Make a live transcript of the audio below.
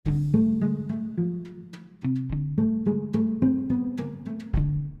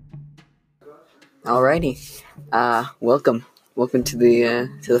Alrighty. Welcome to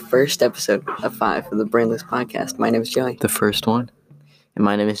the first episode of 5 of the Brainlets podcast. My name is Joey. The first one. And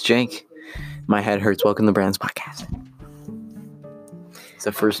my name is Jake. My head hurts. Welcome to the Brainlets podcast. It's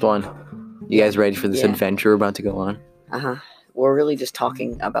the first one. You guys ready for this adventure we're about to go on? We're really just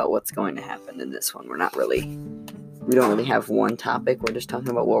talking about what's going to happen in this one. We don't really have one topic. We're just talking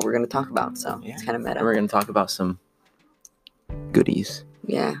about what we're going to talk about. So it's kind of meta. And we're going to talk about some goodies.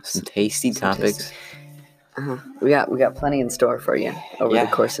 Yeah. Some tasty topics. We got plenty in store for you over the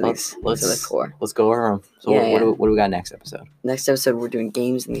course of these. Let's go over them. So what do we got next episode? Next episode, we're doing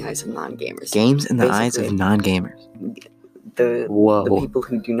games in the eyes of non-gamers. Games in the eyes of non-gamers. The people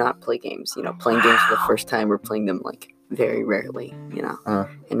who do not play games, playing games for the first time or playing them like very rarely,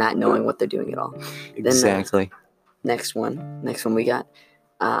 and not knowing what they're doing at all. Exactly. Then, next one we got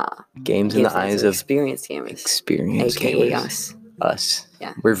games in the eyes of experienced gamers. AKA us. Us.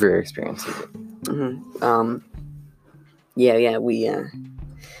 Yeah. We're very experienced with it.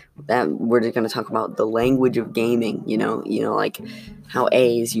 We're just gonna talk about the language of gaming. Like how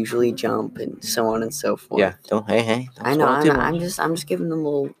A's usually jump and so on and so forth. Yeah. Hey. I know. I'm just giving them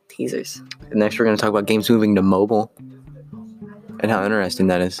little teasers. And next, we're gonna talk about games moving to mobile and how interesting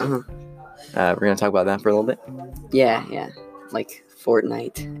that is. We're gonna talk about that for a little bit. Yeah. Like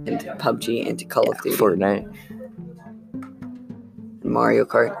Fortnite and PUBG and Call of Duty. Fortnite. Mario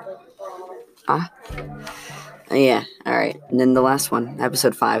Kart. Yeah, alright. And then the last one,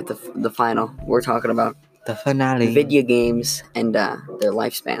 episode 5, the final. We're talking about the finale. Video games and their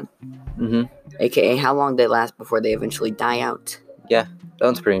lifespan. AKA how long they last before they eventually die out. Yeah, that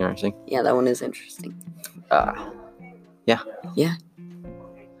one's pretty interesting. Yeah, that one is interesting. Yeah.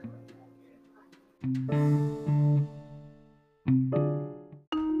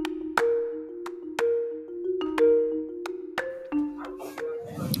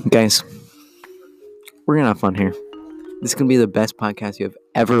 Guys, we're gonna have fun here. This is gonna be the best podcast you have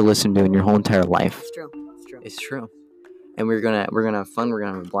ever listened to in your whole entire life. It's true. It's true. And we're gonna have fun. We're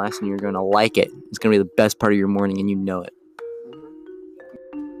gonna have a blast, and you're gonna like it. It's gonna be the best part of your morning, and you know it.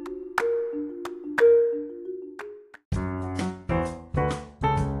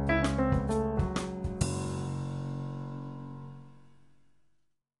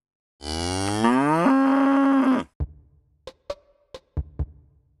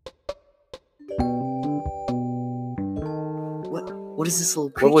 What is this little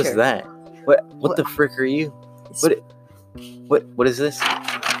creature? What was that? What the frick are you? What is this?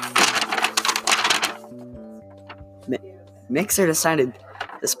 Mixer decided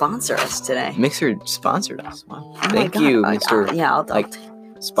to sponsor us today. Mixer sponsored us. Wow. Oh Thank you, Mr. I'll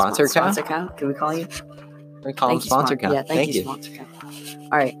Sponsor Cow? Sponsor Cow? Can we call you? We call him Sponsor Cow. Yeah, thank you, Sponsor Cow.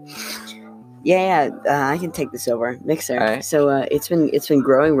 All right. Yeah. I can take this over. Mixer. All right. So it's been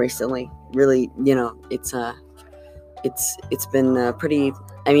growing recently. Really, it's been pretty.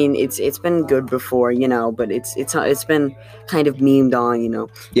 I mean, it's been good before, but it's been kind of memed on,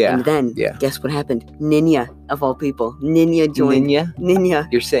 Yeah. And then guess what happened? Ninja, of all people, Ninja joined. Ninja.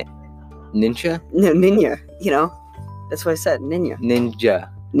 You're saying Ninja? No, Ninja. That's what I said. Ninja.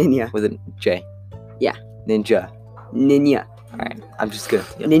 Ninja with a J. Yeah. Ninja. All right. I'm just good.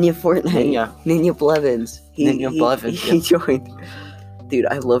 Yeah. Ninja Fortnite. Ninja Blevins. Ninja Blevins. He joined. Dude,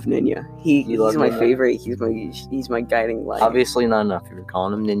 I love Ninja. He's my Ninja? favorite. He's my guiding light. Obviously not enough. You're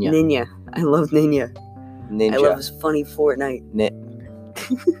calling him Ninja. Ninja. I love Ninja. Ninja. I love his funny Fortnite.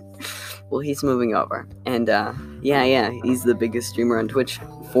 Well, he's moving over. And, he's the biggest streamer on Twitch.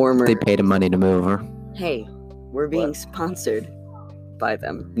 They paid him money to move over. Hey, we're being sponsored by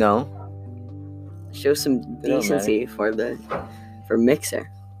them. No. Show some decency for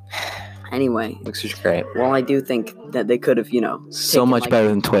Mixer. Anyway. Mixer's great. Well, I do think that they could have, so much better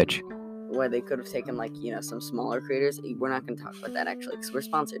than Twitch. Where they could have taken, some smaller creators. We're not going to talk about that, actually, because we're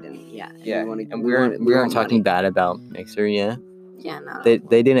sponsored. And, we aren't talking bad about Mixer, yeah? Yeah, no.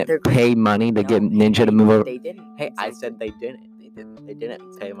 They didn't pay money to get Ninja to move over. They didn't. Hey, I said they didn't. They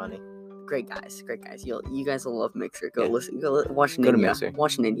didn't pay money. Great guys. You guys will love Mixer. Go watch Ninja. Go to Mixer.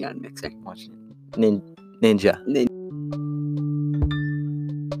 Watch Ninja on Mixer. Watch Ninja.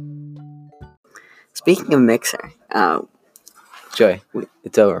 Speaking of Mixer, Joey,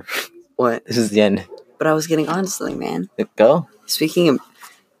 it's over. What? This is the end. But I was getting on to something, man. Go. Speaking of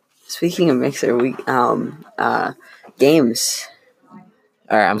Mixer, we games.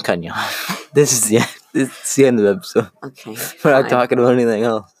 All right, I'm cutting you off. This is the end. This is the end of the episode. Okay. We're not talking about anything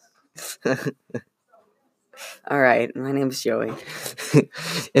else. All right. My name is Joey.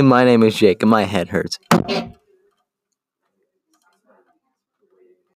 And my name is Jake, and my head hurts.